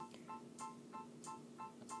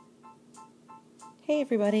Hey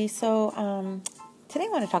everybody, today I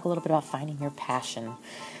want to talk a little bit about finding your passion.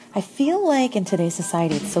 I feel like in today's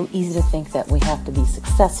society it's so easy to think that we have to be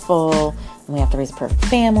successful, and we have to raise a perfect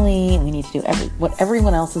family, and we need to do what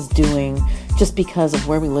everyone else is doing just because of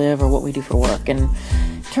where we live or what we do for work. And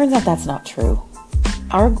it turns out that's not true.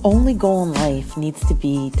 Our only goal in life needs to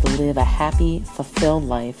be to live a happy, fulfilled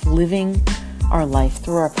life, living our life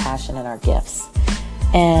through our passion and our gifts.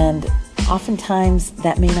 And oftentimes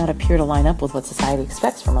that may not appear to line up with what society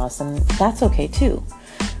expects from us, and that's okay too.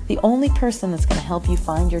 The only person that's going to help you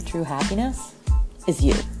find your true happiness is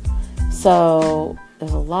you. So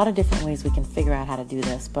there's a lot of different ways we can figure out how to do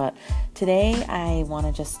this, but today I want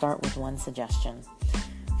to just start with one suggestion.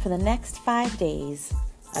 For the next 5 days,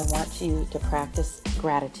 I want you to practice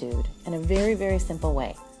gratitude in a very, very simple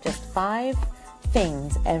way. Just 5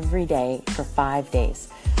 things every day for 5 days.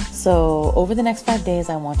 So over the next 5 days,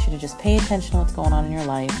 I want you to just pay attention to what's going on in your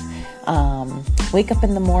life. Wake up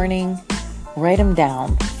in the morning, write them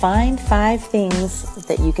down. Find 5 things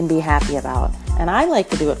that you can be happy about. And I like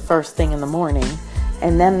to do it first thing in the morning,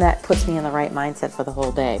 and then that puts me in the right mindset for the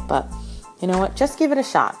whole day. But you know what? Just give it a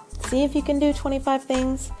shot. See if you can do 25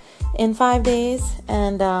 things in 5 days,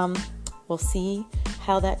 and we'll see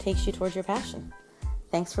how that takes you towards your passion.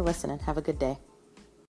 Thanks for listening. Have a good day.